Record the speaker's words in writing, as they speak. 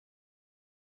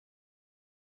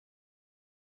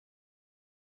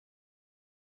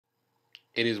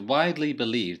It is widely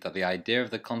believed that the idea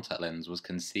of the contact lens was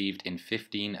conceived in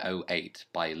 1508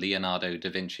 by Leonardo da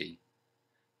Vinci.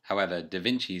 However, da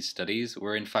Vinci's studies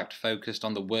were in fact focused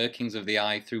on the workings of the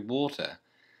eye through water,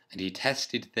 and he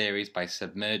tested theories by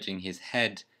submerging his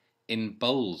head in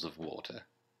bowls of water.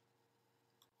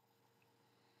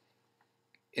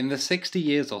 In the 60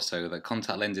 years or so that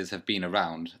contact lenses have been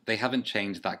around, they haven't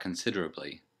changed that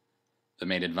considerably. The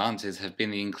main advances have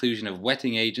been the inclusion of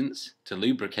wetting agents to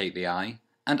lubricate the eye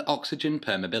and oxygen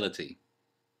permeability,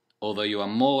 although you are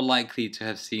more likely to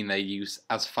have seen their use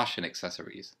as fashion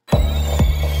accessories.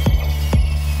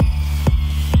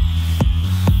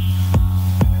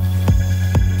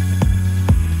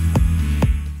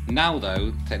 Now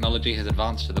though, technology has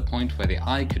advanced to the point where the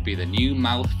eye could be the new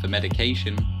mouth for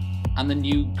medication and the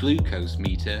new glucose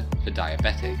meter for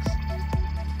diabetics.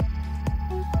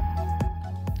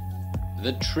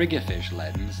 The Triggerfish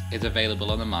lens is available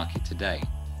on the market today.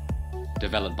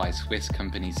 Developed by Swiss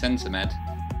company Sensomed,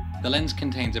 the lens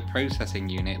contains a processing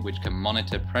unit which can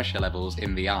monitor pressure levels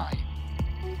in the eye.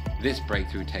 This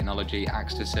breakthrough technology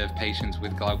acts to serve patients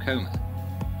with glaucoma,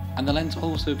 and the lens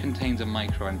also contains a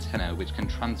micro antenna which can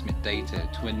transmit data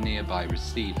to a nearby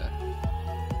receiver.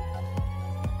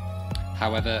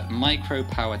 However, micro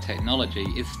power technology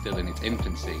is still in its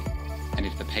infancy, and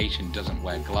if the patient doesn't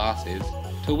wear glasses,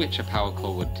 to which a power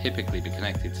cord would typically be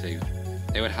connected to,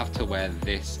 they would have to wear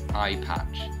this eye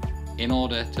patch in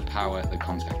order to power the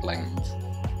contact lens.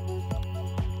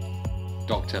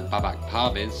 Dr. Babak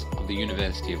Parviz of the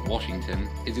University of Washington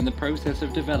is in the process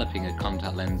of developing a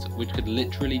contact lens which could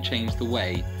literally change the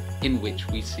way in which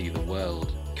we see the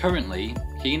world. Currently,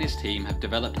 he and his team have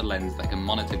developed a lens that can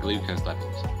monitor glucose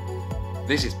levels.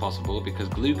 This is possible because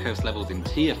glucose levels in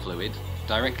tear fluid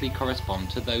directly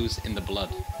correspond to those in the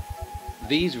blood.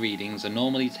 These readings are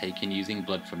normally taken using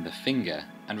blood from the finger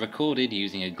and recorded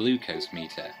using a glucose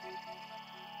meter.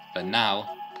 But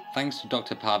now, thanks to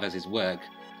Dr. Parvez's work,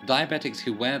 diabetics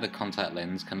who wear the contact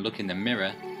lens can look in the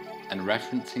mirror and,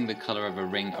 referencing the colour of a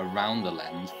ring around the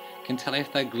lens, can tell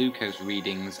if their glucose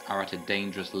readings are at a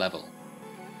dangerous level.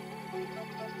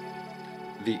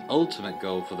 The ultimate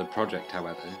goal for the project,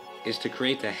 however, is to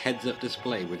create a heads-up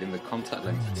display within the contact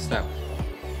lens itself.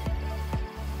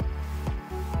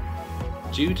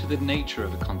 Due to the nature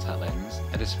of a contact lens,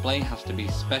 a display has to be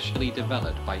specially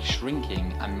developed by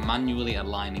shrinking and manually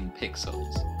aligning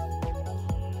pixels.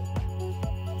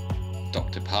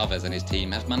 Dr. Parvez and his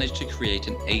team have managed to create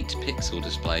an 8-pixel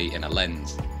display in a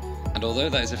lens, and although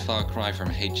that is a far cry from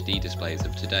HD displays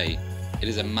of today, it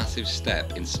is a massive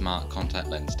step in smart contact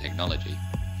lens technology.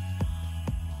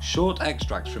 Short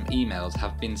extracts from emails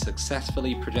have been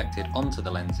successfully projected onto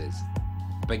the lenses,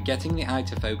 but getting the eye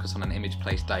to focus on an image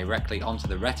placed directly onto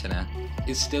the retina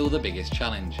is still the biggest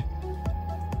challenge.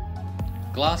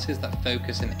 Glasses that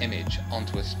focus an image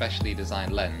onto a specially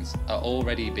designed lens are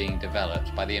already being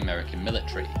developed by the American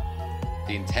military.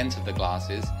 The intent of the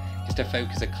glasses is to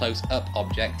focus a close-up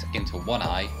object into one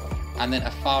eye and then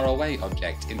a far-away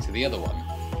object into the other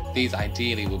one. These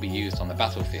ideally will be used on the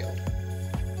battlefield.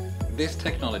 This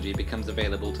technology becomes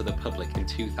available to the public in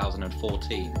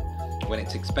 2014, when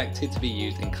it's expected to be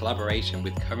used in collaboration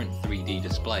with current 3D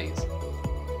displays.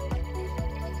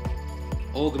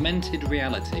 Augmented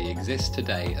reality exists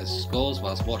today as scores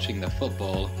whilst watching the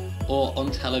football or on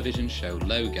television show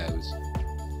logos,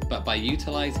 but by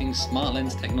utilising smart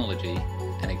lens technology,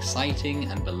 an exciting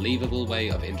and believable way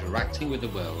of interacting with the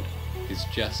world is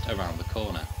just around the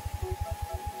corner.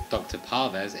 Dr.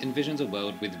 Parvez envisions a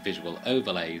world with visual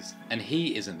overlays, and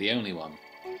he isn't the only one.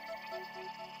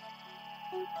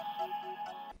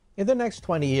 In the next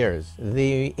 20 years,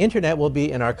 the internet will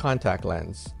be in our contact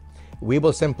lens. We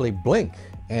will simply blink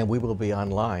and we will be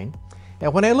online.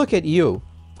 And when I look at you,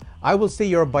 I will see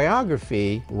your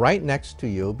biography right next to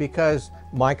you because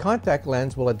my contact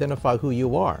lens will identify who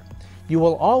you are. You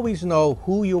will always know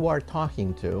who you are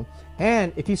talking to.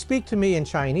 And if you speak to me in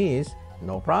Chinese,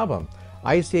 no problem.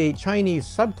 I see Chinese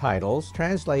subtitles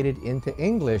translated into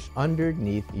English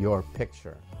underneath your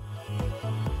picture.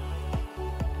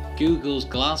 Google's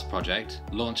Glass project,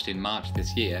 launched in March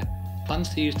this year, plans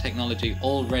to use technology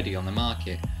already on the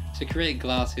market to create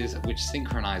glasses which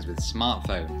synchronize with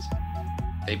smartphones.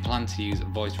 They plan to use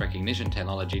voice recognition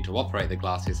technology to operate the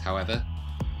glasses, however,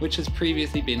 which has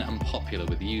previously been unpopular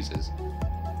with users.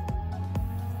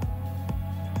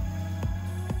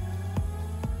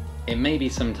 It may be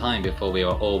some time before we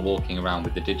are all walking around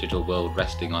with the digital world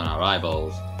resting on our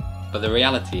eyeballs, but the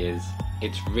reality is,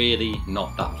 it's really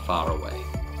not that far away.